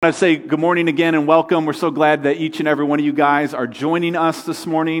I say good morning again and welcome. We're so glad that each and every one of you guys are joining us this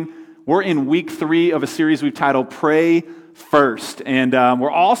morning. We're in week 3 of a series we've titled Pray First. And we're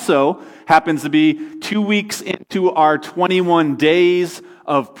also happens to be 2 weeks into our 21 days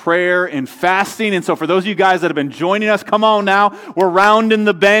of prayer and fasting. And so for those of you guys that have been joining us, come on now. We're rounding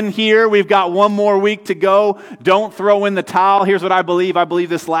the bend here. We've got one more week to go. Don't throw in the towel. Here's what I believe. I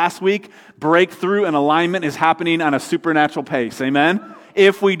believe this last week, breakthrough and alignment is happening on a supernatural pace. Amen?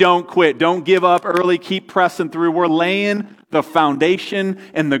 If we don't quit, don't give up early, keep pressing through. We're laying the foundation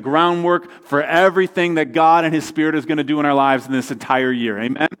and the groundwork for everything that God and His Spirit is going to do in our lives in this entire year.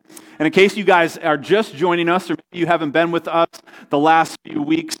 Amen? And in case you guys are just joining us or maybe you haven't been with us the last few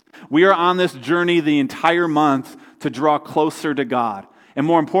weeks, we are on this journey the entire month to draw closer to God. And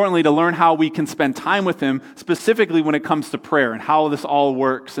more importantly, to learn how we can spend time with Him, specifically when it comes to prayer and how this all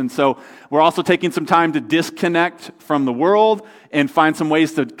works. And so we're also taking some time to disconnect from the world and find some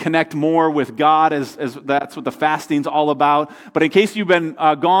ways to connect more with God, as that's what the fasting's all about. But in case you've been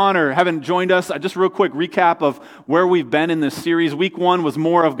gone or haven't joined us, just a real quick recap of where we've been in this series. Week 1 was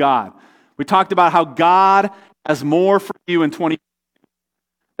more of God. We talked about how God has more for you in 2020.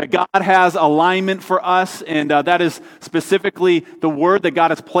 That God has alignment for us, and that is specifically the word that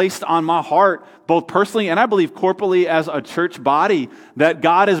God has placed on my heart, both personally and I believe corporately as a church body, that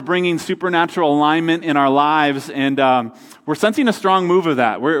God is bringing supernatural alignment in our lives, and we're sensing a strong move of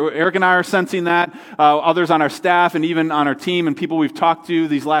that. Eric and I are sensing that. Others on our staff and even on our team and people we've talked to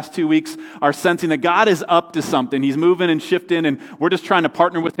these last 2 weeks are sensing that God is up to something. He's moving and shifting, and we're just trying to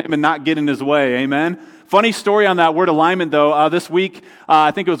partner with Him and not get in His way. Amen? Funny story on that word alignment, though. This week,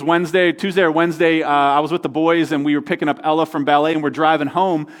 I think it was Tuesday or Wednesday, I was with the boys, and we were picking up Ella from ballet, and we're driving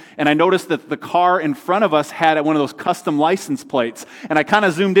home, and I noticed that the car in front of us had one of those custom license plates, and I kind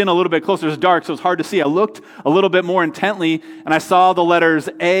of zoomed in a little bit closer. It was dark, so it was hard to see. I looked a little bit more intently, and I saw the letters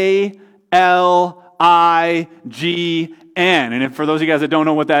A-L-I-G-N, and for those of you guys that don't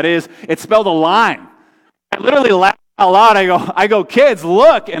know what that is, it spelled a line. I literally laughed out loud. I go, kids,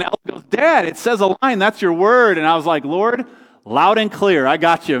 look. And Ella goes, Dad, it says a line. That's your word. And I was like, Lord, loud and clear. I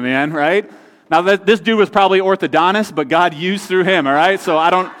got you, man, right? Now, this dude was probably orthodontist, but God used through him, all right? So I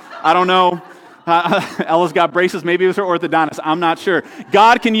don't know. Ella's got braces. Maybe it was her orthodontist. I'm not sure.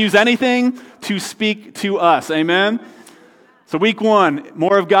 God can use anything to speak to us. Amen? So week 1,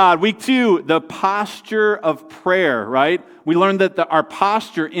 more of God. Week 2, the posture of prayer, right? We learned that our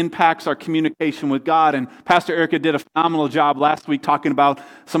posture impacts our communication with God, and Pastor Eric did a phenomenal job last week talking about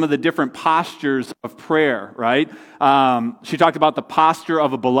some of the different postures of prayer, right? She talked about the posture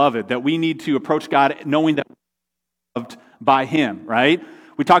of a beloved, that we need to approach God knowing that we're loved by Him, right?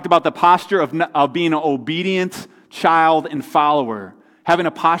 We talked about the posture of being an obedient child and follower, having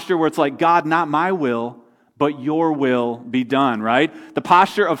a posture where it's like, God, not my will, but your will be done, right? The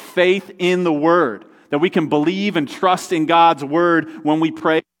posture of faith in the Word, that we can believe and trust in God's Word when we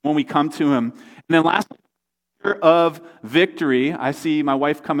pray, when we come to Him. And then lastly, the posture of victory. I see my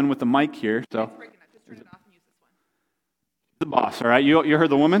wife coming with the mic here, so. Just turn it off and use this one. The boss, all right? You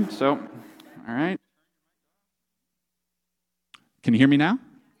heard the woman, so, all right. Can you hear me now?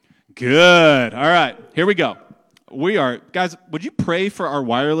 Good, all right, here we go. Guys, would you pray for our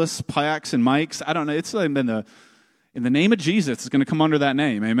wireless packs and mics? I don't know, it's in the name of Jesus, it's going to come under that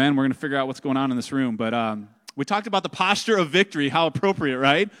name, amen? We're going to figure out what's going on in this room, but we talked about the posture of victory, how appropriate,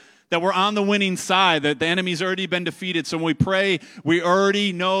 right? That we're on the winning side, that the enemy's already been defeated, so when we pray, we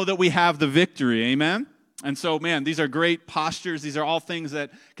already know that we have the victory, amen? And so, man, these are great postures. These are all things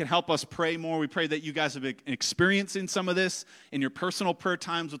that can help us pray more. We pray that you guys have been experiencing some of this in your personal prayer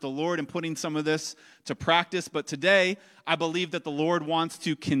times with the Lord and putting some of this to practice. But today, I believe that the Lord wants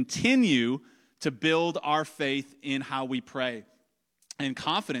to continue to build our faith in how we pray. And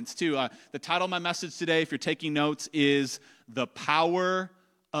confidence, too. The title of my message today, if you're taking notes, is The Power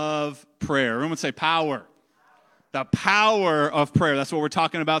of Prayer. Everyone say power. The power of prayer. That's what we're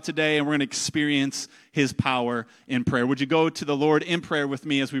talking about today, and we're going to experience His power in prayer. Would you go to the Lord in prayer with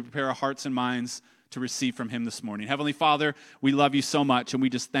me as we prepare our hearts and minds to receive from Him this morning? Heavenly Father, we love You so much, and we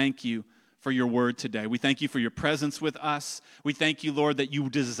just thank You for Your word today. We thank You for Your presence with us. We thank You, Lord, that You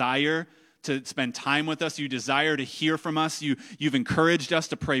desire to spend time with us. You desire to hear from us. You've encouraged us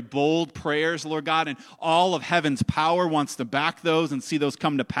to pray bold prayers, Lord God, and all of heaven's power wants to back those and see those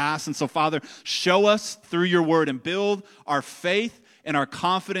come to pass. And so, Father, show us through Your word and build our faith and our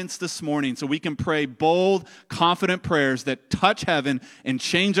confidence this morning so we can pray bold, confident prayers that touch heaven and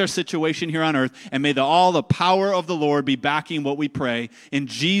change our situation here on earth. And may all the power of the Lord be backing what we pray. In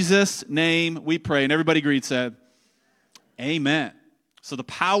Jesus' name we pray. And everybody agreed, said, amen. So the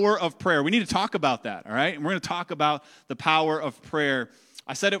power of prayer. We need to talk about that, all right? And we're going to talk about the power of prayer.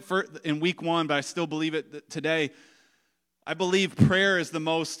 I said it in week 1, but I still believe it today. I believe prayer is the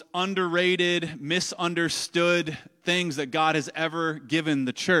most underrated, misunderstood things that God has ever given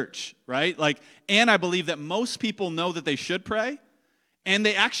the church, right? And I believe that most people know that they should pray, and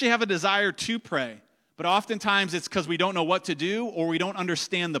they actually have a desire to pray. But oftentimes it's because we don't know what to do, or we don't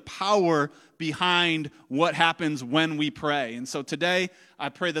understand the power behind what happens when we pray. And so today, I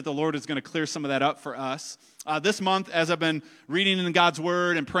pray that the Lord is going to clear some of that up for us. This month, as I've been reading in God's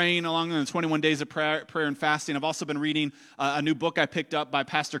Word and praying along the 21 days of prayer and fasting, I've also been reading a new book I picked up by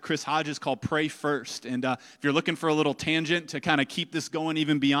Pastor Chris Hodges called Pray First. And if you're looking for a little tangent to kind of keep this going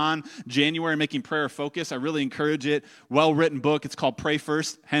even beyond January, making prayer a focus, I really encourage it. Well-written book. It's called Pray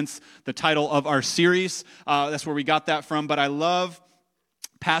First, hence the title of our series. That's where we got that from. But I love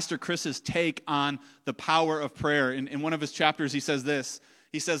Pastor Chris's take on the power of prayer. In one of his chapters, he says this.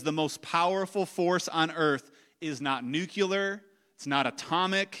 He says, the most powerful force on earth is not nuclear, it's not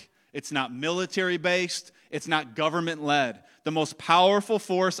atomic, it's not military-based, it's not government-led. The most powerful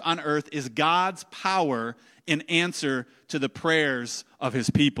force on earth is God's power in answer to the prayers of his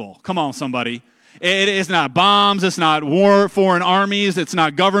people. Come on, somebody. It is not bombs, it's not foreign armies, it's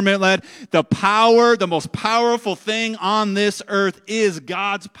not government-led. The most powerful thing on this earth is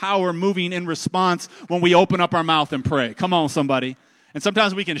God's power moving in response when we open up our mouth and pray. Come on, somebody. And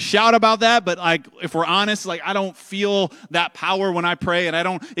sometimes we can shout about that, but if we're honest, I don't feel that power when I pray, and I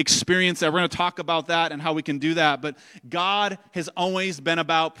don't experience that. We're going to talk about that and how we can do that. But God has always been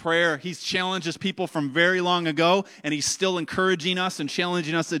about prayer. He's challenged his people from very long ago, and he's still encouraging us and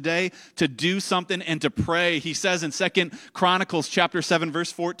challenging us today to do something and to pray. He says in 2 Chronicles chapter 7,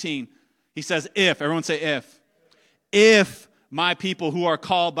 verse 14, he says, everyone say if my people who are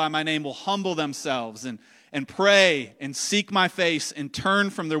called by my name will humble themselves and pray and seek my face and turn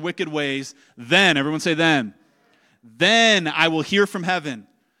from their wicked ways, then, everyone say then I will hear from heaven.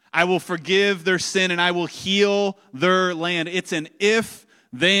 I will forgive their sin and I will heal their land. It's an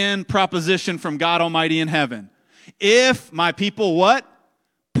if-then proposition from God Almighty in heaven. If my people what?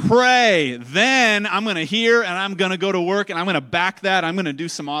 Pray, then I'm going to hear and I'm going to go to work and I'm going to back that. I'm going to do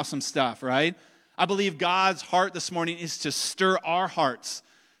some awesome stuff, right? I believe God's heart this morning is to stir our hearts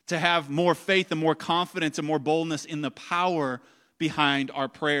to have more faith and more confidence and more boldness in the power behind our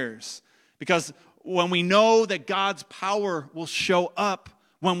prayers. Because when we know that God's power will show up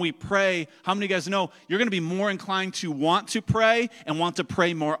when we pray, how many of you guys know you're going to be more inclined to want to pray and want to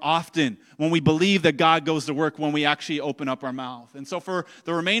pray more often when we believe that God goes to work when we actually open up our mouth. And so for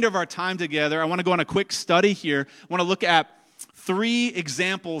the remainder of our time together, I want to go on a quick study here. I want to look at 3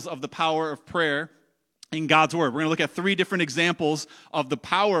 examples of the power of prayer in God's Word. We're going to look at 3 different examples of the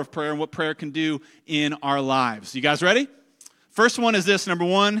power of prayer and what prayer can do in our lives. You guys ready? First one is this, number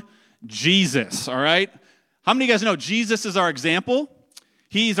 1, Jesus, all right? How many of you guys know Jesus is our example?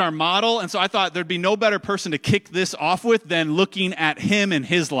 He's our model, and so I thought there'd be no better person to kick this off with than looking at him and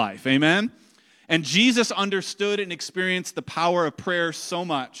his life, amen? And Jesus understood and experienced the power of prayer so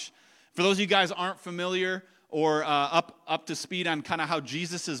much. For those of you guys aren't familiar or up to speed on kind of how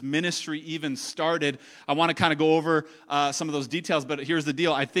Jesus' ministry even started, I want to kind of go over some of those details, but here's the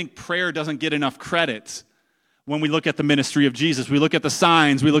deal. I think prayer doesn't get enough credit when we look at the ministry of Jesus. We look at the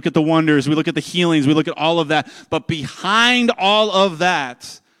signs, we look at the wonders, we look at the healings, we look at all of that. But behind all of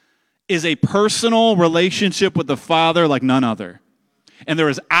that is a personal relationship with the Father like none other. And there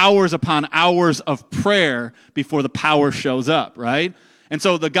is hours upon hours of prayer before the power shows up, right? And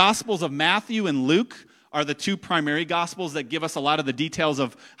so the Gospels of Matthew and Luke are the 2 primary Gospels that give us a lot of the details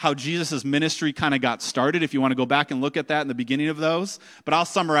of how Jesus' ministry kind of got started, if you want to go back and look at that in the beginning of those. But I'll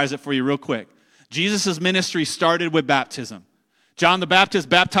summarize it for you real quick. Jesus' ministry started with baptism. John the Baptist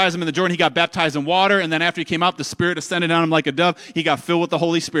baptized him in the Jordan. He got baptized in water, and then after he came out, the Spirit ascended on him like a dove. He got filled with the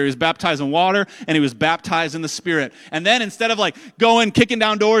Holy Spirit. He was baptized in water, and he was baptized in the Spirit. And then instead of going, kicking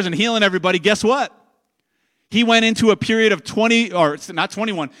down doors and healing everybody, guess what? He went into a period of 40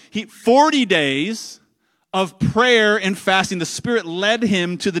 days of prayer and fasting. The Spirit led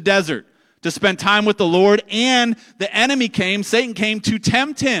him to the desert to spend time with the Lord, and the enemy came, Satan came to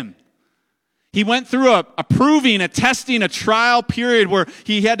tempt him. He went through a proving, a testing, a trial period where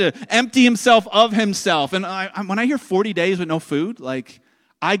he had to empty himself of himself. And when I hear 40 days with no food,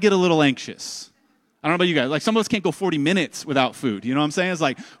 I get a little anxious. I don't know about you guys. Some of us can't go 40 minutes without food. You know what I'm saying? It's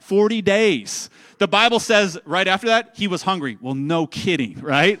 40 days. The Bible says right after that, he was hungry. Well, no kidding,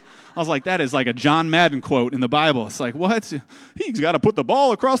 right? I was like, that is like a John Madden quote in the Bible. It's like, what? He's got to put the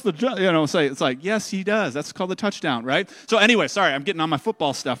ball across the, say, it's like, yes, he does. That's called the touchdown, right? So anyway, sorry, I'm getting on my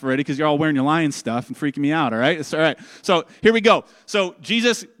football stuff already because you're all wearing your Lions stuff and freaking me out, all right? It's all right. So here we go. So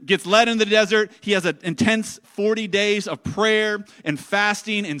Jesus gets led into the desert. He has an intense 40 days of prayer and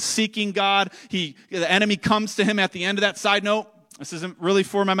fasting and seeking God. The enemy comes to him at the end of that. Side note, this isn't really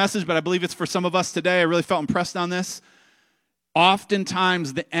for my message, but I believe it's for some of us today. I really felt impressed on this.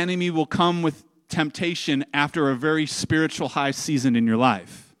 Oftentimes, the enemy will come with temptation after a very spiritual high season in your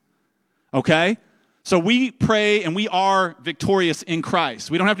life. Okay? So we pray and we are victorious in Christ.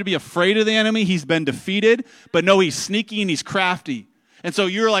 We don't have to be afraid of the enemy. He's been defeated. But no, he's sneaky and he's crafty. And so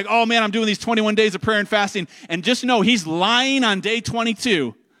you're like, oh man, I'm doing these 21 days of prayer and fasting. And just know he's lying on day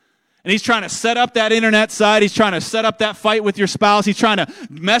 22. And he's trying to set up that internet site. He's trying to set up that fight with your spouse. He's trying to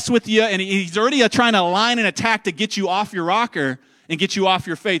mess with you. And he's already trying to line an attack to get you off your rocker and get you off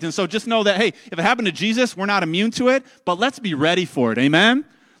your faith. And so just know that, hey, if it happened to Jesus, we're not immune to it. But let's be ready for it. Amen?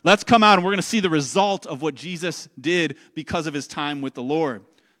 Let's come out and we're going to see the result of what Jesus did because of his time with the Lord.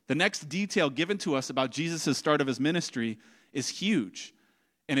 The next detail given to us about Jesus' start of his ministry is huge.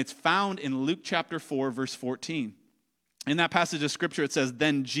 And it's found in Luke chapter 4, verse 14. In that passage of Scripture, it says,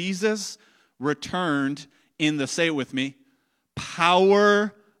 then Jesus returned in the, say it with me,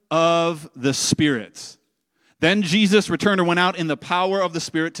 power of the Spirit. Then Jesus returned and went out in the power of the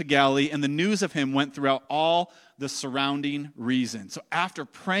Spirit to Galilee, and the news of him went throughout all the surrounding region. So after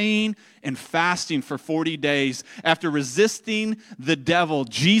praying and fasting for 40 days, after resisting the devil,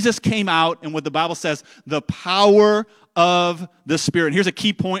 Jesus came out, and what the Bible says, the power of the Spirit. Here's a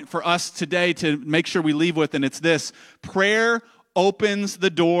key point for us today to make sure we leave with, and it's this. Prayer opens the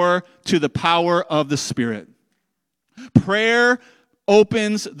door to the power of the Spirit. Prayer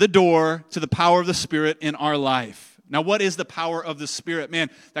opens the door to the power of the Spirit in our life. Now, what is the power of the Spirit? Man,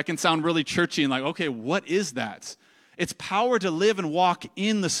 that can sound really churchy and like, okay, what is that? It's power to live and walk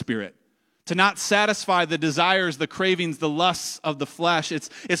in the Spirit, to not satisfy the desires, the cravings, the lusts of the flesh. It's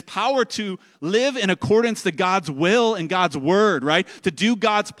power to live in accordance to God's will and God's word, right? To do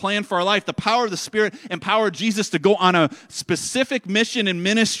God's plan for our life. The power of the Spirit empowered Jesus to go on a specific mission and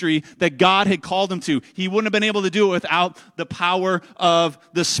ministry that God had called him to. He wouldn't have been able to do it without the power of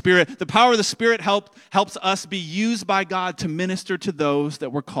the Spirit. The power of the Spirit helps us be used by God to minister to those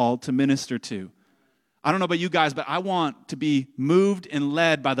that we're called to minister to. I don't know about you guys, but I want to be moved and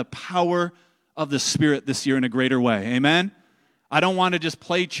led by the power of the Spirit this year in a greater way. Amen? I don't want to just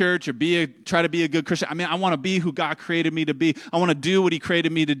play church or try to be a good Christian. I mean, I want to be who God created me to be. I want to do what he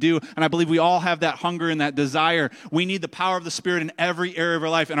created me to do. And I believe we all have that hunger and that desire. We need the power of the Spirit in every area of our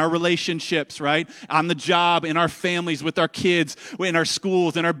life, in our relationships, right? On the job, in our families, with our kids, in our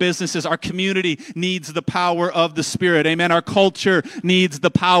schools, in our businesses. Our community needs the power of the Spirit. Amen? Our culture needs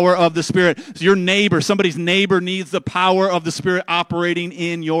the power of the Spirit. Your neighbor, somebody's neighbor needs the power of the Spirit operating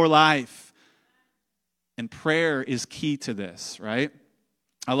in your life. And prayer is key to this, right?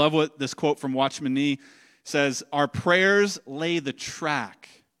 I love what this quote from Watchman Nee says, our prayers lay the track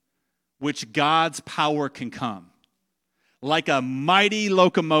which God's power can come. Like a mighty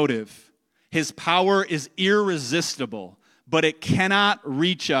locomotive, his power is irresistible, but it cannot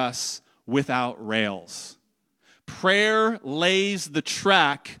reach us without rails. Prayer lays the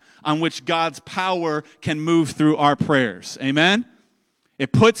track on which God's power can move through our prayers. Amen?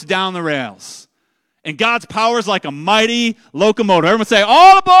 It puts down the rails. And God's power is like a mighty locomotive. Everyone say,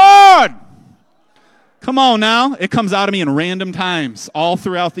 all aboard! Come on now. It comes out of me in random times all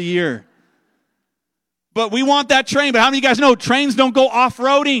throughout the year. But we want that train. But how many of you guys know trains don't go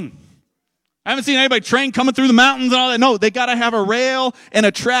off-roading? I haven't seen anybody train coming through the mountains and all that. No, they got to have a rail and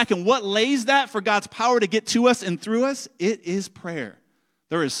a track. And what lays that for God's power to get to us and through us? It is prayer.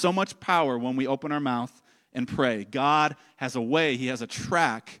 There is so much power when we open our mouth and pray. God has a way. He has a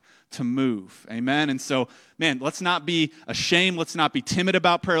track to move. Amen. And so, man, let's not be ashamed. Let's not be timid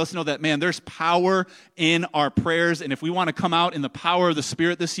about prayer. Let's know that, man, there's power in our prayers. And if we want to come out in the power of the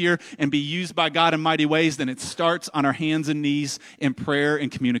Spirit this year and be used by God in mighty ways, then it starts on our hands and knees in prayer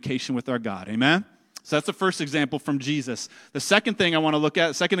and communication with our God. Amen. So that's the first example from Jesus. The second thing I want to look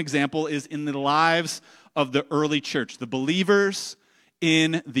at, second example, is in the lives of the early church. The believers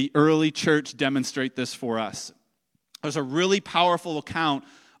in the early church demonstrate this for us. There's a really powerful account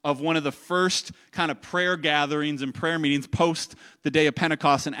of one of the first kind of prayer gatherings and prayer meetings post the day of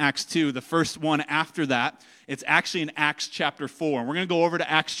Pentecost in Acts 2. The first one after that, it's actually in Acts chapter 4. And we're going to go over to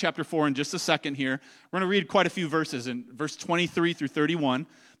Acts chapter 4 in just a second here. We're going to read quite a few verses in verse 23 through 31.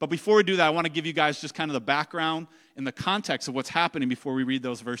 But before we do that, I want to give you guys just kind of the background and the context of what's happening before we read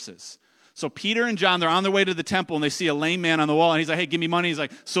those verses. So Peter and John, they're on their way to the temple, and they see a lame man on the wall, and he's like, hey, give me money. He's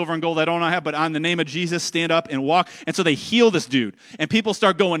like, silver and gold I don't have, but on the name of Jesus, stand up and walk. And so they heal this dude, and people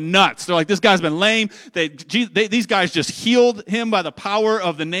start going nuts. They're like, this guy's been lame. These guys just healed him by the power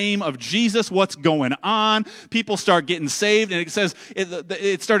of the name of Jesus. What's going on? People start getting saved, and it says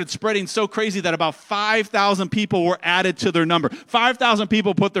it started spreading so crazy that about 5,000 people were added to their number. 5,000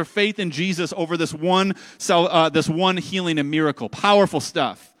 people put their faith in Jesus over this one healing and miracle. Powerful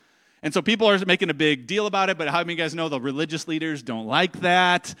stuff. And so people are making a big deal about it, but how many of you guys know the religious leaders don't like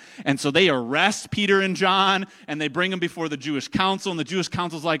that? And so they arrest Peter and John, and they bring them before the Jewish council, and the Jewish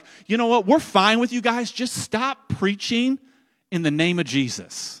council's like, you know what, we're fine with you guys, just stop preaching in the name of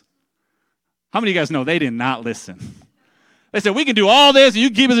Jesus. How many of you guys know they did not listen? They said, we can do all this, and you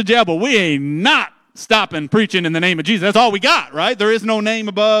can keep us in jail, but we ain't not stopping preaching in the name of Jesus. That's all we got, right? There is no name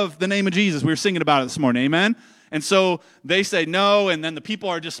above the name of Jesus. We were singing about it this morning, amen? And so they say no, and then the people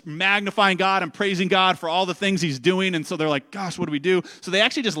are just magnifying God and praising God for all the things he's doing, and so they're like, gosh, what do we do? So they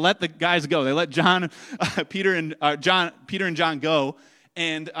actually just let the guys go. They let Peter and John go,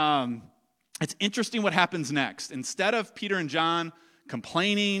 and it's interesting what happens next. Instead of Peter and John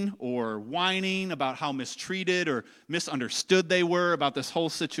complaining or whining about how mistreated or misunderstood they were about this whole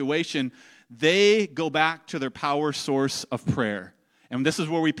situation, they go back to their power source of prayer. And this is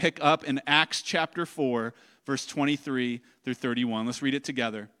where we pick up in Acts chapter 4, verse 23 through 31. Let's read it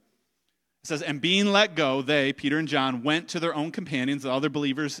together. It says, and being let go, they, Peter and John, went to their own companions, the other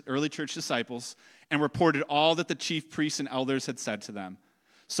believers, early church disciples, and reported all that the chief priests and elders had said to them.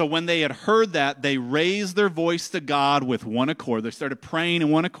 So when they had heard that, they raised their voice to God with one accord. They started praying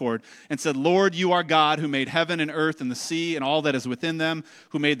in one accord and said, Lord, you are God who made heaven and earth and the sea and all that is within them,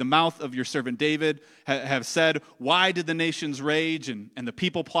 who made the mouth of your servant David, have said, why did the nations rage and the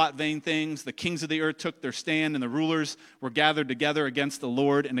people plot vain things? The kings of the earth took their stand and the rulers were gathered together against the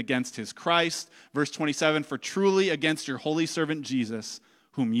Lord and against his Christ. Verse 27, for truly against your holy servant Jesus,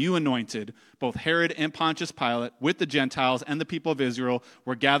 whom you anointed, both Herod and Pontius Pilate, with the Gentiles and the people of Israel,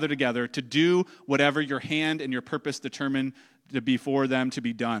 were gathered together to do whatever your hand and your purpose determined to be for them to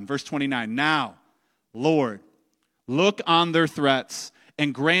be done. Verse 29, now, Lord, look on their threats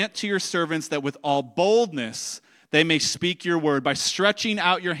and grant to your servants that with all boldness they may speak your word by stretching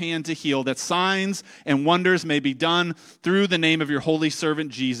out your hand to heal, that signs and wonders may be done through the name of your holy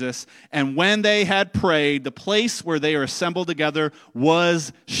servant Jesus. And when they had prayed, the place where they are assembled together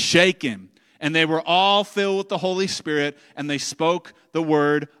was shaken. And they were all filled with the Holy Spirit, and they spoke the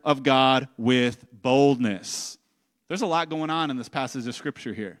word of God with boldness. There's a lot going on in this passage of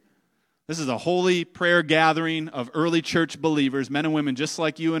Scripture here. This is a holy prayer gathering of early church believers, men and women just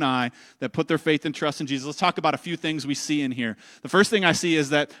like you and I, that put their faith and trust in Jesus. Let's talk about a few things we see in here. The first thing I see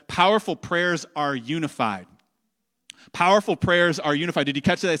is that powerful prayers are unified. Powerful prayers are unified. Did you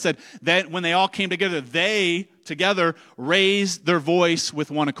catch that? It said that when they all came together, they together raised their voice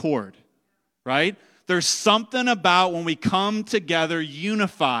with one accord, right? There's something about when we come together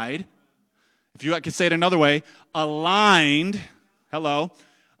unified, if you could say it another way, aligned,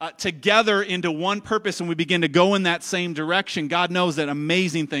 together into one purpose, and we begin to go in that same direction, God knows that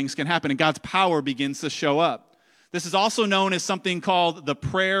amazing things can happen, and God's power begins to show up. This is also known as something called the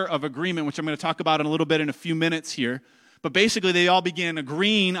prayer of agreement, which I'm going to talk about in a little bit in a few minutes here. But basically, they all begin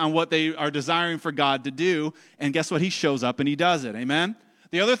agreeing on what they are desiring for God to do, and guess what? He shows up and he does it. Amen?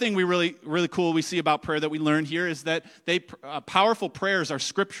 The other thing we really cool we see about prayer that we learn here is that powerful prayers are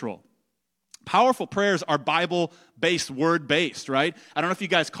scriptural. Powerful prayers are Bible-based, word-based, right? I don't know if you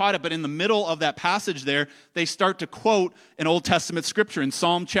guys caught it, but in the middle of that passage there, they start to quote an Old Testament scripture. In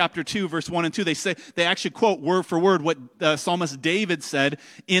Psalm chapter 2, verse 1 and 2, they actually quote word for word what psalmist David said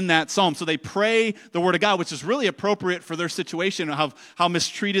in that psalm. So they pray the word of God, which is really appropriate for their situation, how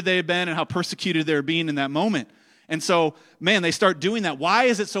mistreated they have been and how persecuted they're being in that moment. And so, man, they start doing that. Why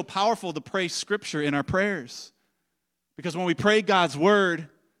is it so powerful to pray scripture in our prayers? Because when we pray God's word,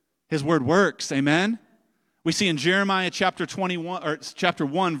 his word works, amen? We see in Jeremiah chapter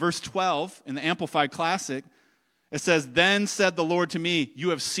 1, verse 12, in the Amplified Classic, it says, then said the Lord to me,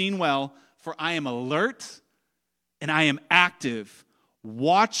 you have seen well, for I am alert and I am active,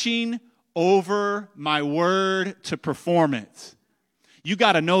 watching over my word to perform it. You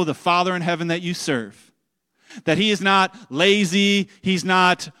got to know the Father in heaven that you serve. That he is not lazy, he's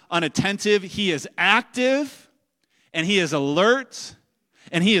not unattentive, he is active, and he is alert,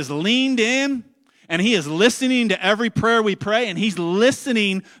 and he is leaned in, and he is listening to every prayer we pray, and he's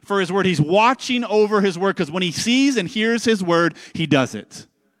listening for his word. He's watching over his word, because when he sees and hears his word, he does it.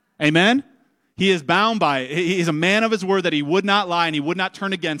 Amen? He is bound by it. He's a man of his word that he would not lie, and he would not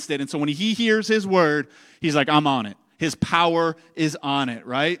turn against it. And so when he hears his word, he's like, I'm on it. His power is on it,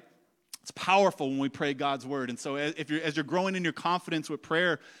 right? It's powerful when we pray God's word. And so as you're growing in your confidence with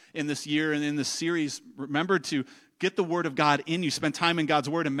prayer in this year and in this series, remember to get the word of God in you. Spend time in God's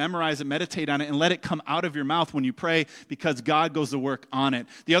word and memorize it, meditate on it, and let it come out of your mouth when you pray because God goes to work on it.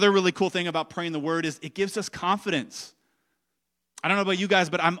 The other really cool thing about praying the word is it gives us confidence. I don't know about you guys,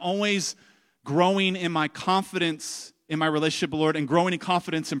 but I'm always growing in my confidence in my relationship with the Lord and growing in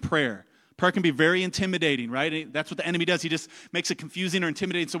confidence in prayer. Prayer can be very intimidating, right? That's what the enemy does. He just makes it confusing or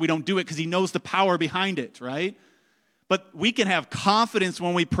intimidating so we don't do it because he knows the power behind it, right? But we can have confidence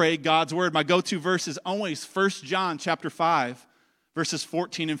when we pray God's word. My go-to verse is always 1 John chapter 5, verses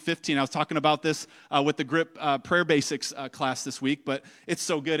 14 and 15. I was talking about this with the GRIP Prayer Basics class this week, but it's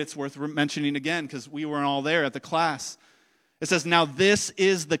so good it's worth mentioning again because we weren't all there at the class. It says, now this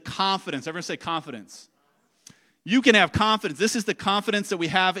is the confidence. Everyone say confidence. You can have confidence. This is the confidence that we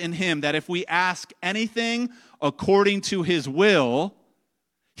have in him, that if we ask anything according to his will,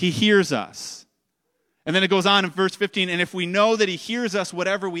 he hears us. And then it goes on in verse 15, and if we know that he hears us,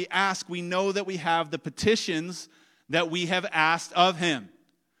 whatever we ask, we know that we have the petitions that we have asked of him.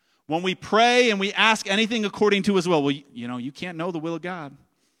 When we pray and we ask anything according to his will, well, you can't know the will of God.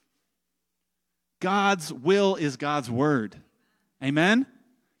 God's will is God's word. Amen?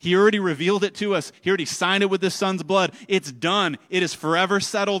 He already revealed it to us. He already signed it with his son's blood. It's done. It is forever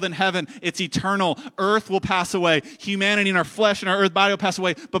settled in heaven. It's eternal. Earth will pass away. Humanity and our flesh and our earth body will pass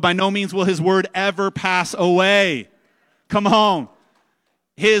away, but by no means will his word ever pass away. Come on.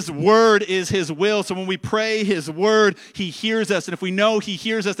 His word is his will. So when we pray his word, he hears us. And if we know he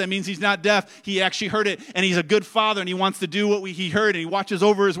hears us, that means he's not deaf. He actually heard it. And he's a good father, and he wants to do what he heard, and he watches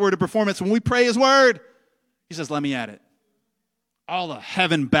over his word to perform it. So when we pray his word, he says, let me at it. All of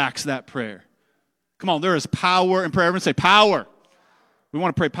heaven backs that prayer. Come on, there is power in prayer. Everyone say power. We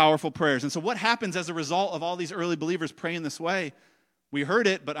want to pray powerful prayers. And so what happens as a result of all these early believers praying this way? We heard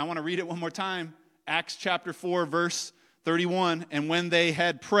it, but I want to read it one more time. Acts chapter 4, verse 31. And when they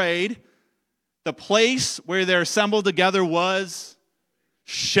had prayed, the place where they're assembled together was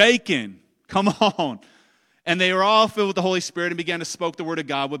shaken. Come on. And they were all filled with the Holy Spirit and began to speak the word of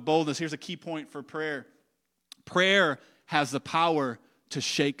God with boldness. Here's a key point for prayer. Prayer has the power to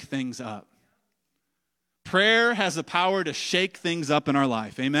shake things up. Prayer has the power to shake things up in our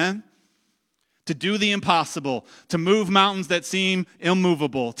life. Amen? To do the impossible, to move mountains that seem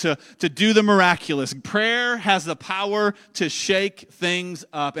immovable, to do the miraculous. Prayer has the power to shake things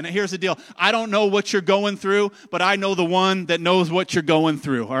up. And here's the deal. I don't know what you're going through, but I know the one that knows what you're going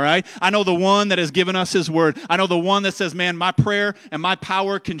through, all right? I know the one that has given us his word. I know the one that says, man, my prayer and my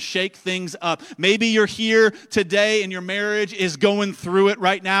power can shake things up. Maybe you're here today and your marriage is going through it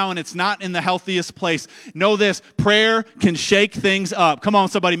right now and it's not in the healthiest place. Know this, prayer can shake things up. Come on,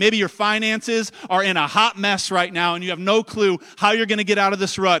 somebody. Maybe your finances are in a hot mess right now and you have no clue how you're going to get out of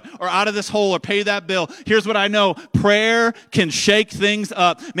this rut or out of this hole or pay that bill. Here's what I know. Prayer can shake things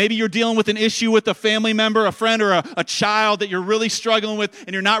up. Maybe you're dealing with an issue with a family member, a friend, or a child that you're really struggling with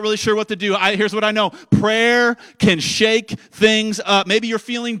and you're not really sure what to do. Here's what I know. Prayer can shake things up. Maybe you're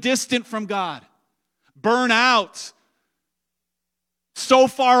feeling distant from God, burn out, so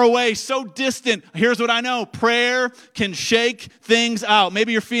far away, so distant. Here's what I know. Prayer can shake things out.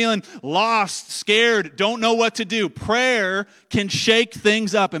 Maybe you're feeling lost, scared, don't know what to do. Prayer can shake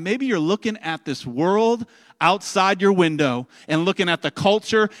things up. And maybe you're looking at this world outside your window and looking at the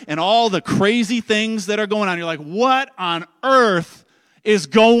culture and all the crazy things that are going on. You're like, what on earth is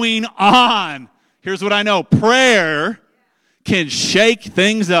going on? Here's what I know. Prayer can shake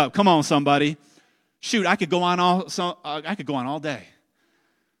things up. Come on, somebody. Shoot, I could go on all day.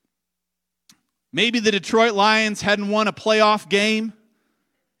 Maybe the Detroit Lions hadn't won a playoff game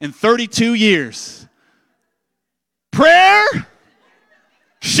in 32 years. Prayer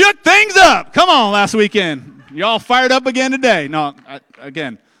shook things up. Come on, last weekend. Y'all fired up again today. No,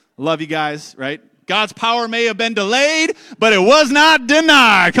 again, love you guys, right? God's power may have been delayed, but it was not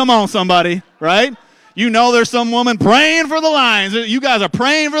denied. Come on, somebody, right? You know there's some woman praying for the Lions. You guys are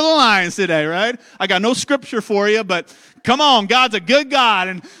praying for the Lions today, right? I got no scripture for you, but come on, God's a good God,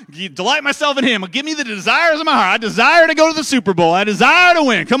 and you delight myself in him. Give me the desires of my heart. I desire to go to the Super Bowl. I desire to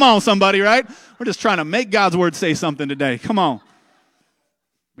win. Come on, somebody, right? We're just trying to make God's word say something today. Come on.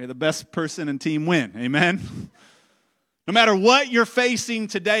 May the best person and team win. Amen? No matter what you're facing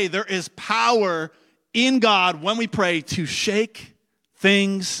today, there is power in God when we pray to shake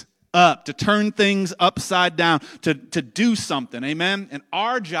things up, to turn things upside down, to do something. Amen? And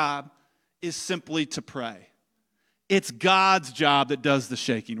our job is simply to pray. It's God's job that does the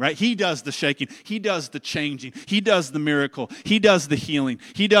shaking, right? He does the shaking. He does the changing. He does the miracle. He does the healing.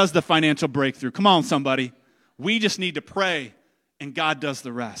 He does the financial breakthrough. Come on, somebody. We just need to pray, and God does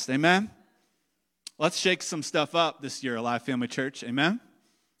the rest. Amen? Let's shake some stuff up this year, Alive Family Church. Amen?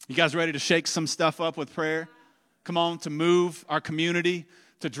 You guys ready to shake some stuff up with prayer? Come on, to move our community,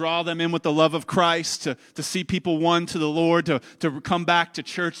 to draw them in with the love of Christ, to see people won to the Lord, to come back to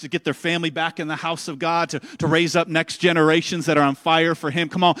church, to get their family back in the house of God, to raise up next generations that are on fire for Him.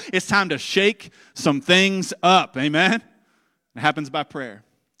 Come on, it's time to shake some things up. Amen? It happens by prayer.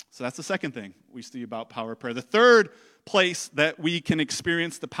 So that's the second thing we see about power of prayer. The third place that we can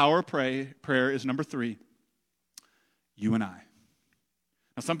experience the power of prayer is number 3, you and I.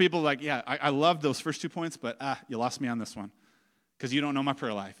 Now, some people are like, yeah, I love those first 2 points, but you lost me on this one because you don't know my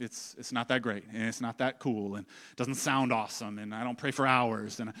prayer life. It's not that great, and it's not that cool, and it doesn't sound awesome, and I don't pray for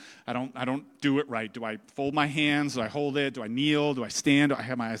hours, and I don't do it right. Do I fold my hands? Do I hold it? Do I kneel? Do I stand? Do I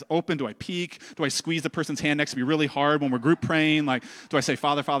have my eyes open? Do I peek? Do I squeeze the person's hand next to me really hard when we're group praying? Like, do I say,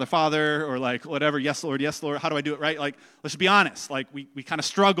 Father, Father, Father, or like whatever, yes, Lord, yes, Lord? How do I do it right? Like, let's just be honest. Like, we kind of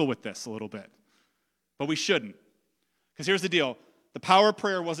struggle with this a little bit, but we shouldn't. Because here's the deal. The power of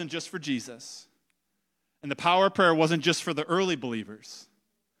prayer wasn't just for Jesus. And the power of prayer wasn't just for the early believers.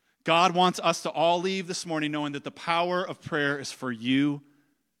 God wants us to all leave this morning knowing that the power of prayer is for you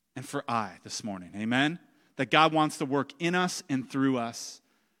and for I this morning. Amen? That God wants to work in us and through us.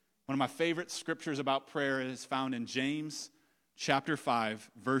 One of my favorite scriptures about prayer is found in James chapter 5,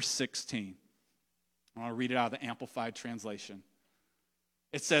 verse 16. I want to read it out of the Amplified Translation.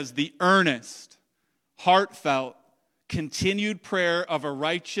 It says, "The earnest, heartfelt, continued prayer of a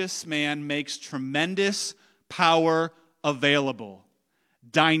righteous man makes tremendous power available,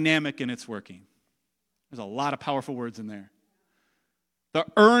 dynamic in its working." There's a lot of powerful words in there. The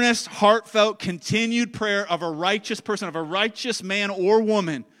earnest, heartfelt, continued prayer of a righteous person, of a righteous man or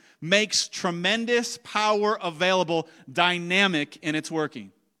woman, makes tremendous power available, dynamic in its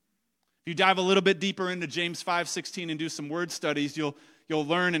working. If you dive a little bit deeper into James 5:16 and do some word studies, you'll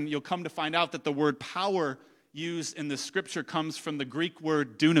learn and you'll come to find out that the word power used in the scripture comes from the Greek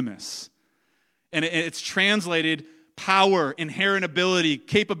word dunamis. And it's translated power, inherent ability,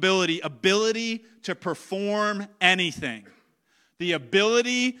 capability, ability to perform anything. The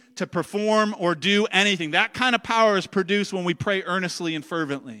ability to perform or do anything. That kind of power is produced when we pray earnestly and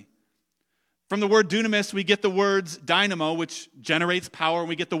fervently. From the word dunamis, we get the words dynamo, which generates power, and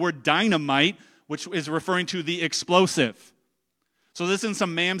we get the word dynamite, which is referring to the explosive. So this isn't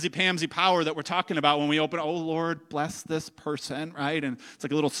some mamsy-pamsy power that we're talking about when we open, oh, Lord, bless this person, right? And it's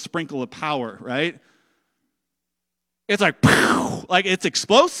like a little sprinkle of power, right? It's like it's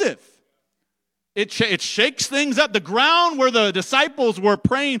explosive. It shakes things up. The ground where the disciples were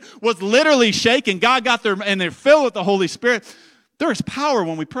praying was literally shaking. God got there, and they're filled with the Holy Spirit. There is power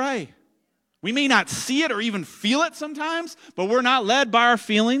when we pray. We may not see it or even feel it sometimes, but we're not led by our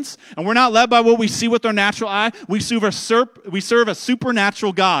feelings, and we're not led by what we see with our natural eye. We serve a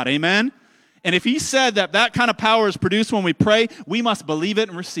supernatural God, amen? And if He said that kind of power is produced when we pray, we must believe it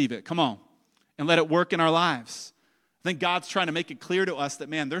and receive it. Come on, and let it work in our lives. I think God's trying to make it clear to us that,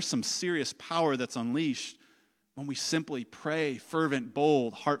 man, there's some serious power that's unleashed when we simply pray fervent,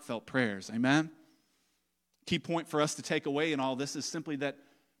 bold, heartfelt prayers, amen? Key point for us to take away in all this is simply that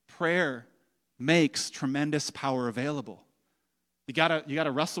prayer makes tremendous power available. You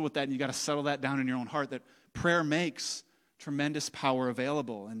gotta wrestle with that, and you gotta settle that down in your own heart, that prayer makes tremendous power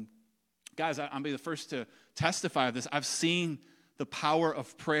available. And guys, I'll be the first to testify of this. I've seen the power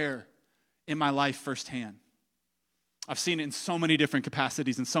of prayer in my life firsthand. I've seen it in so many different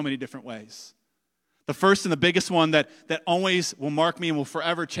capacities, in so many different ways. The first and the biggest one that always will mark me and will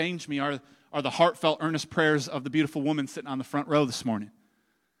forever change me are the heartfelt, earnest prayers of the beautiful woman sitting on the front row this morning.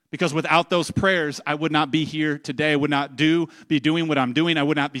 Because without those prayers, I would not be here today. I would not be doing what I'm doing. I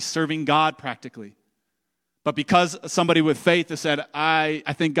would not be serving God practically. But because somebody with faith has said, I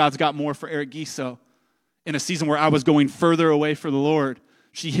think God's got more for Eric Giesow, in a season where I was going further away from the Lord,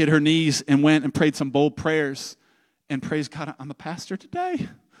 she hit her knees and went and prayed some bold prayers. And praise God, I'm a pastor today.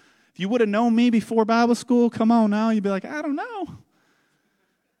 If you would have known me before Bible school, come on now, you'd be like, I don't know.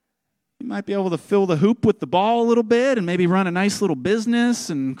 You might be able to fill the hoop with the ball a little bit and maybe run a nice little business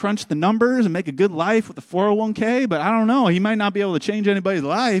and crunch the numbers and make a good life with the 401k, but I don't know. He might not be able to change anybody's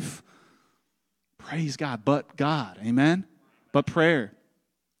life. Praise God, but God, amen? But prayer.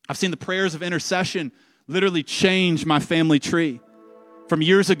 I've seen the prayers of intercession literally change my family tree. From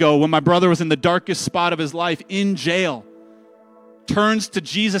years ago when my brother was in the darkest spot of his life in jail, turns to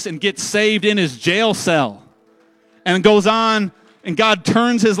Jesus and gets saved in his jail cell and goes on. And God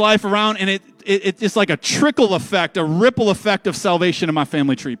turns his life around, and it's like a trickle effect, a ripple effect of salvation in my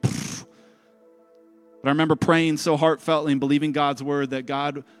family tree. But I remember praying so heartfeltly and believing God's word that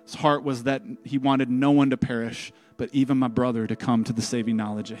God's heart was that He wanted no one to perish, but even my brother to come to the saving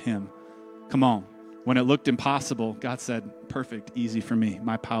knowledge of Him. Come on. When it looked impossible, God said, perfect, easy for me.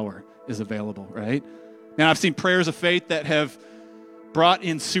 My power is available, right? And I've seen prayers of faith that have brought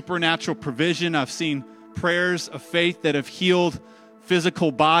in supernatural provision. I've seen prayers of faith that have healed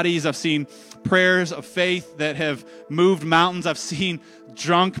physical bodies. I've seen prayers of faith that have moved mountains. I've seen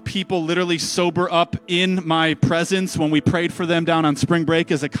drunk people literally sober up in my presence when we prayed for them down on spring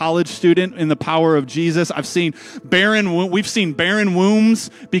break as a college student in the power of Jesus. We've seen barren wombs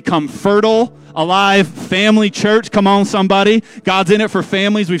become fertile, alive, family church. Come on, somebody. God's in it for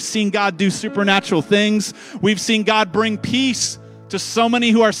families. We've seen God do supernatural things. We've seen God bring peace to so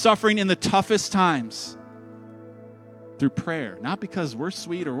many who are suffering in the toughest times through prayer. Not because we're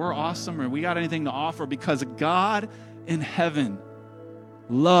sweet or we're awesome or we got anything to offer, because God in heaven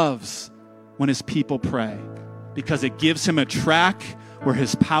loves when his people pray, because it gives him a track where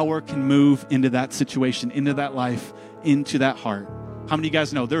his power can move into that situation, into that life, into that heart. How many of you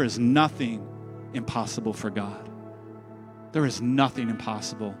guys know there is nothing impossible for God? There is nothing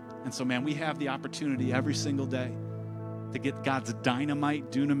impossible. And so, man, we have the opportunity every single day to get God's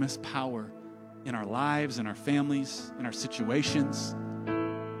dynamite, dunamis power in our lives, in our families, in our situations.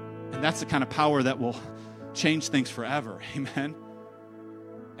 And that's the kind of power that will change things forever. Amen.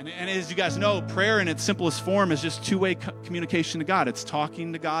 And as you guys know, prayer in its simplest form is just two-way communication to God. It's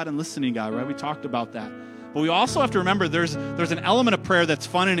talking to God and listening to God, right? We talked about that. But we also have to remember there's an element of prayer that's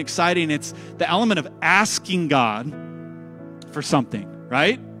fun and exciting. It's the element of asking God for something,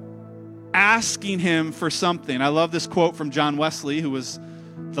 right? Asking him for something. I love this quote from John Wesley, who was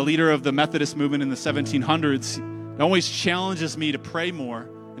the leader of the Methodist movement in the 1700s. It always challenges me to pray more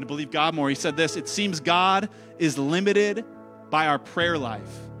and to believe God more. He said this: it seems God is limited by our prayer life,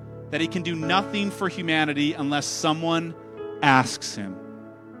 that he can do nothing for humanity unless someone asks him.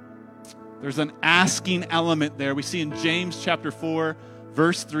 There's an asking element there. We see in James chapter 4,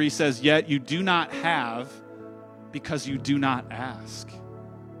 verse 3 says, yet you do not have because you do not ask.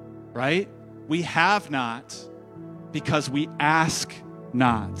 Right? We have not because we ask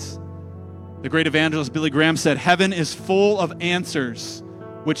not. The great evangelist Billy Graham said, heaven is full of answers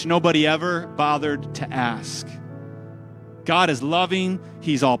which nobody ever bothered to ask. God is loving,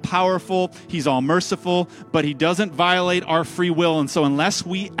 he's all powerful, he's all merciful, but he doesn't violate our free will. And so unless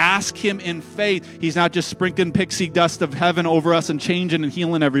we ask him in faith, he's not just sprinkling pixie dust of heaven over us and changing and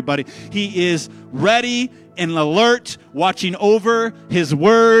healing everybody. He is ready and alert, watching over his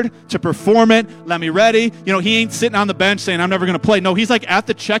word to perform it. Let me ready. You know, he ain't sitting on the bench saying, I'm never going to play. No, he's like at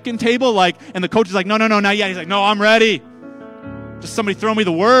the check-in table, and the coach is like, no, not yet. He's like, no, I'm ready. Just somebody throw me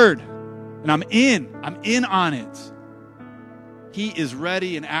the word. And I'm in on it. He is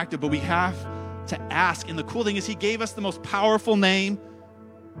ready and active, but we have to ask. And the cool thing is he gave us the most powerful name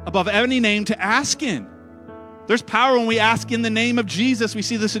above any name to ask in. There's power when we ask in the name of Jesus. We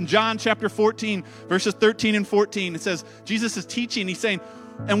see this in John chapter 14, verses 13 and 14. It says, Jesus is teaching. He's saying,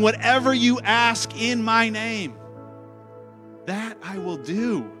 and whatever you ask in my name, that I will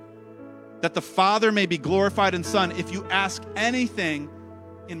do, that the Father may be glorified in the Son. If you ask anything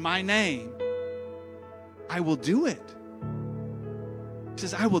in my name, I will do it. He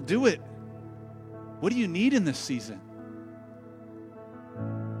says, I will do it. What do you need in this season?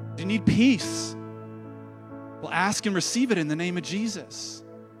 Do you need peace? Well, ask and receive it in the name of Jesus.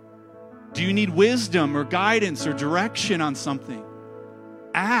 Do you need wisdom or guidance or direction on something?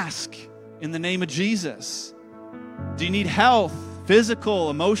 Ask in the name of Jesus. Do you need health, physical,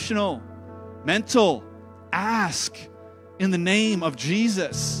 emotional, mental? Ask in the name of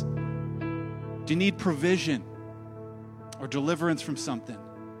Jesus. Do you need provision or deliverance from something?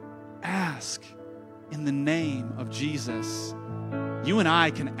 Ask in the name of Jesus. You and I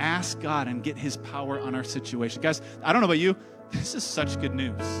can ask God and get his power on our situation. Guys, I don't know about you, this is such good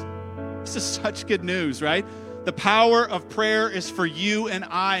news. This is such good news, right? The power of prayer is for you and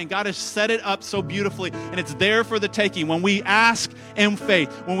I, and God has set it up so beautifully, and it's there for the taking. When we ask in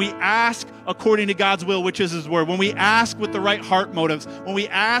faith, when we ask according to God's will, which is his word, when we ask with the right heart motives, when we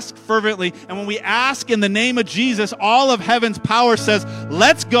ask fervently, and when we ask in the name of Jesus, all of heaven's power says,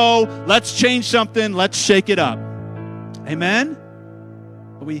 let's go, let's change something, let's shake it up. Amen?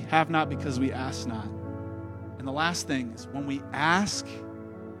 But we have not because we ask not. And the last thing is when we ask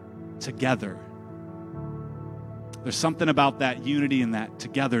together, there's something about that unity and that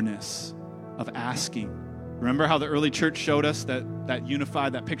togetherness of asking. Remember how the early church showed us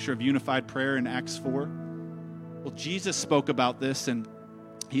that picture of unified prayer in Acts 4? Well, Jesus spoke about this, and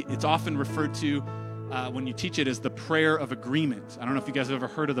it's often referred to when you teach it as the prayer of agreement. I don't know if you guys have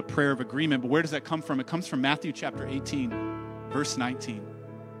ever heard of the prayer of agreement, but where does that come from? It comes from Matthew chapter 18, verse 19.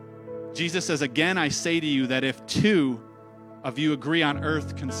 Jesus says, again, I say to you that if two of you agree on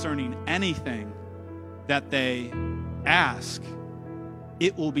earth concerning anything that they ask,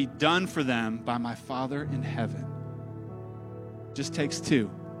 it will be done for them by my Father in heaven. Just takes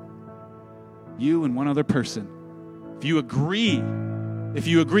two. You and one other person. If you agree, if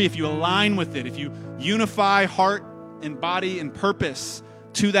you align with it, if you unify heart and body and purpose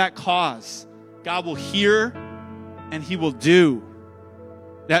to that cause, God will hear and he will do.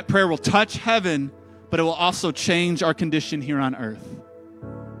 That prayer will touch heaven, but it will also change our condition here on earth.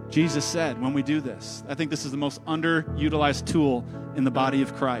 Jesus said when we do this, I think this is the most underutilized tool in the body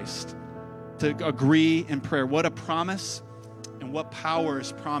of Christ, to agree in prayer. What a promise and what power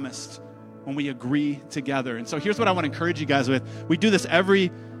is promised when we agree together. And so here's what I want to encourage you guys with. We do this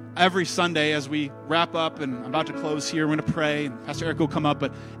every Sunday as we wrap up, and I'm about to close here. We're going to pray, and Pastor Eric will come up.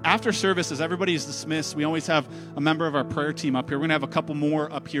 But after service, as everybody is dismissed, we always have a member of our prayer team up here. We're going to have a couple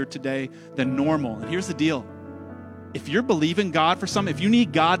more up here today than normal. And here's the deal. If you're believing God for something, if you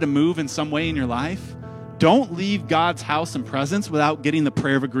need God to move in some way in your life, don't leave God's house and presence without getting the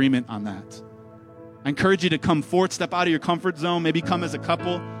prayer of agreement on that. I encourage you to come forward, step out of your comfort zone, maybe come as a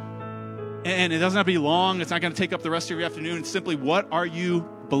couple. And it doesn't have to be long. It's not going to take up the rest of your afternoon. It's simply, what are you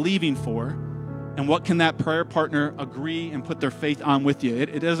believing for? And what can that prayer partner agree and put their faith on with you?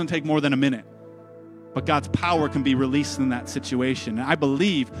 It doesn't take more than a minute. But God's power can be released in that situation. And I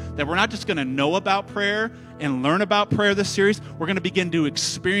believe that we're not just going to know about prayer and learn about prayer this series. We're going to begin to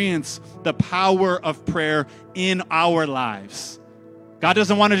experience the power of prayer in our lives. God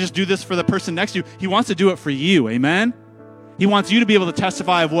doesn't want to just do this for the person next to you. He wants to do it for you. Amen? He wants you to be able to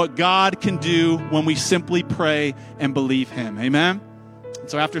testify of what God can do when we simply pray and believe him. Amen? And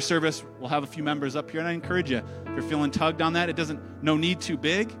so after service, we'll have a few members up here, and I encourage you, if you're feeling tugged on that, no need too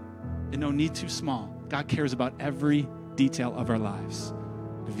big and no need too small. God cares about every detail of our lives.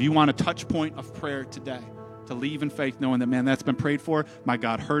 If you want a touch point of prayer today, to leave in faith knowing that, man, that's been prayed for, my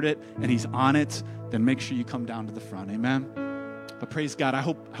God heard it, and he's on it, then make sure you come down to the front. Amen? But praise God, I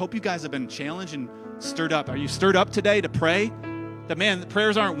hope you guys have been challenged and stirred up. Are you stirred up today to pray? That, man, the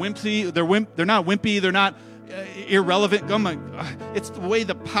prayers aren't wimpy. They're not wimpy. They're not irrelevant. It's the way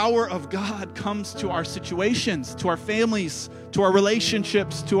the power of God comes to our situations, to our families, to our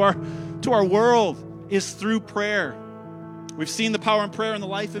relationships, to our world, is through prayer. We've seen the power in prayer in the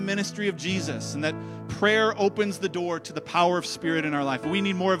life and ministry of Jesus, and that prayer opens the door to the power of Spirit in our life. If we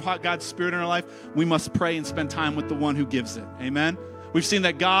need more of God's Spirit in our life, we must pray and spend time with the one who gives it. Amen? We've seen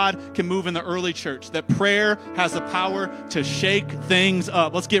that God can move in the early church, that prayer has the power to shake things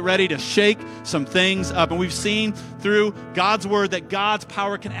up. Let's get ready to shake some things up. And we've seen through God's word that God's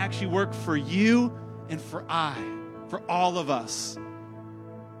power can actually work for you and for all of us.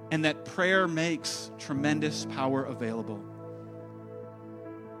 And that prayer makes tremendous power available.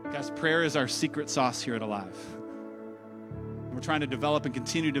 Guys, prayer is our secret sauce here at Alive. We're trying to develop and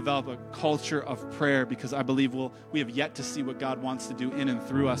continue to develop a culture of prayer, because I believe we have yet to see what God wants to do in and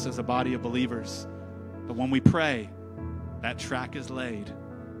through us as a body of believers. But when we pray, that track is laid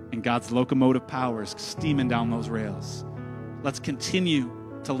and God's locomotive power is steaming down those rails. Let's continue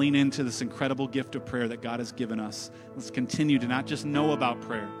to lean into this incredible gift of prayer that God has given us. Let's continue to not just know about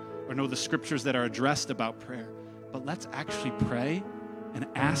prayer or know the scriptures that are addressed about prayer, but let's actually pray and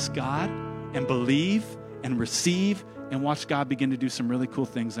ask God and believe and receive and watch God begin to do some really cool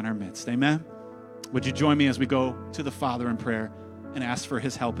things in our midst. Amen? Would you join me as we go to the Father in prayer and ask for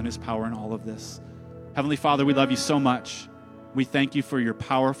his help and his power in all of this? Heavenly Father, we love you so much. We thank you for your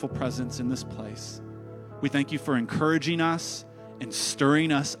powerful presence in this place. We thank you for encouraging us and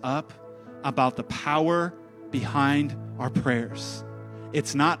stirring us up about the power behind our prayers.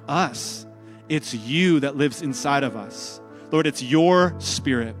 It's not us. It's you that lives inside of us. Lord, it's your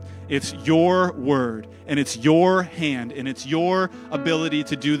Spirit. It's your word, and it's your hand, and it's your ability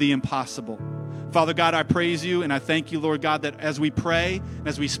to do the impossible. Father God, I praise you, and I thank you, Lord God, that as we pray, and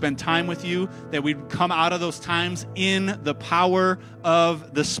as we spend time with you, that we come out of those times in the power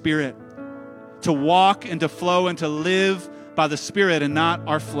of the Spirit, to walk and to flow and to live by the Spirit and not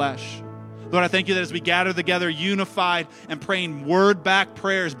our flesh. Lord, I thank you that as we gather together, unified and praying word-backed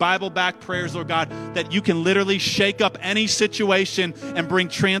prayers, Bible-backed prayers, Lord God, that you can literally shake up any situation and bring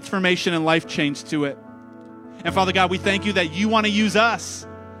transformation and life change to it. And Father God, we thank you that you want to use us,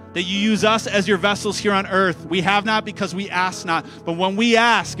 that you use us as your vessels here on earth. We have not because we ask not. But when we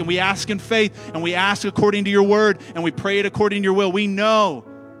ask, and we ask in faith, and we ask according to your word, and we pray it according to your will, we know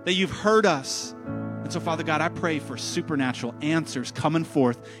that you've heard us. And so, Father God, I pray for supernatural answers coming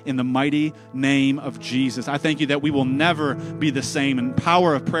forth in the mighty name of Jesus. I thank you that we will never be the same, and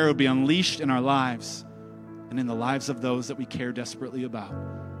power of prayer will be unleashed in our lives and in the lives of those that we care desperately about.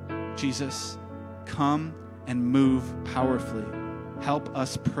 Jesus, come and move powerfully. Help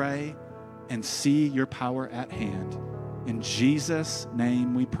us pray and see your power at hand. In Jesus'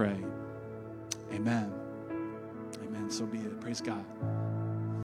 name we pray. Amen. Amen. So be it. Praise God.